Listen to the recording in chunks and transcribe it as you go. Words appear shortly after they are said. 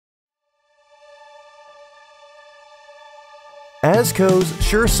AZCO's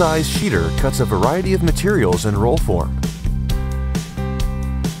sure-size sheeter cuts a variety of materials in roll form.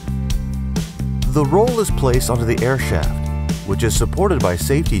 The roll is placed onto the air shaft, which is supported by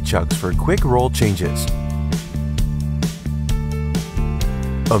safety chucks for quick roll changes.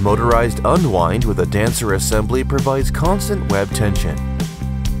 A motorized unwind with a dancer assembly provides constant web tension.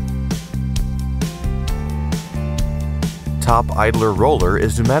 Top idler roller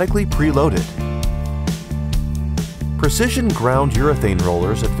is pneumatically preloaded. Precision ground urethane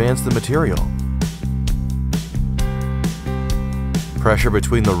rollers advance the material. Pressure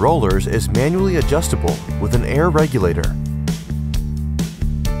between the rollers is manually adjustable with an air regulator.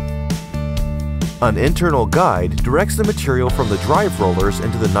 An internal guide directs the material from the drive rollers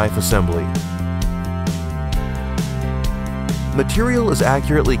into the knife assembly. Material is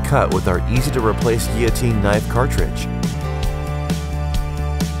accurately cut with our easy-to-replace guillotine knife cartridge.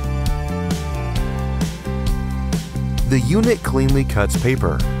 The unit cleanly cuts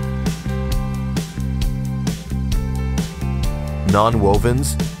paper,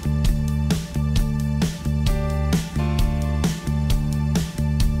 non-wovens,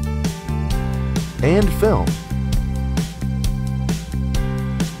 and film.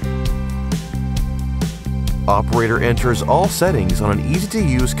 Operator enters all settings on an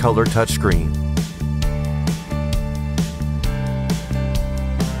easy-to-use color touchscreen.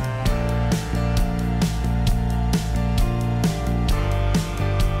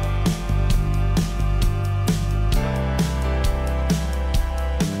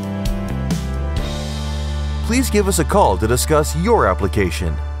 Please give us a call to discuss your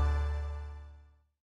application.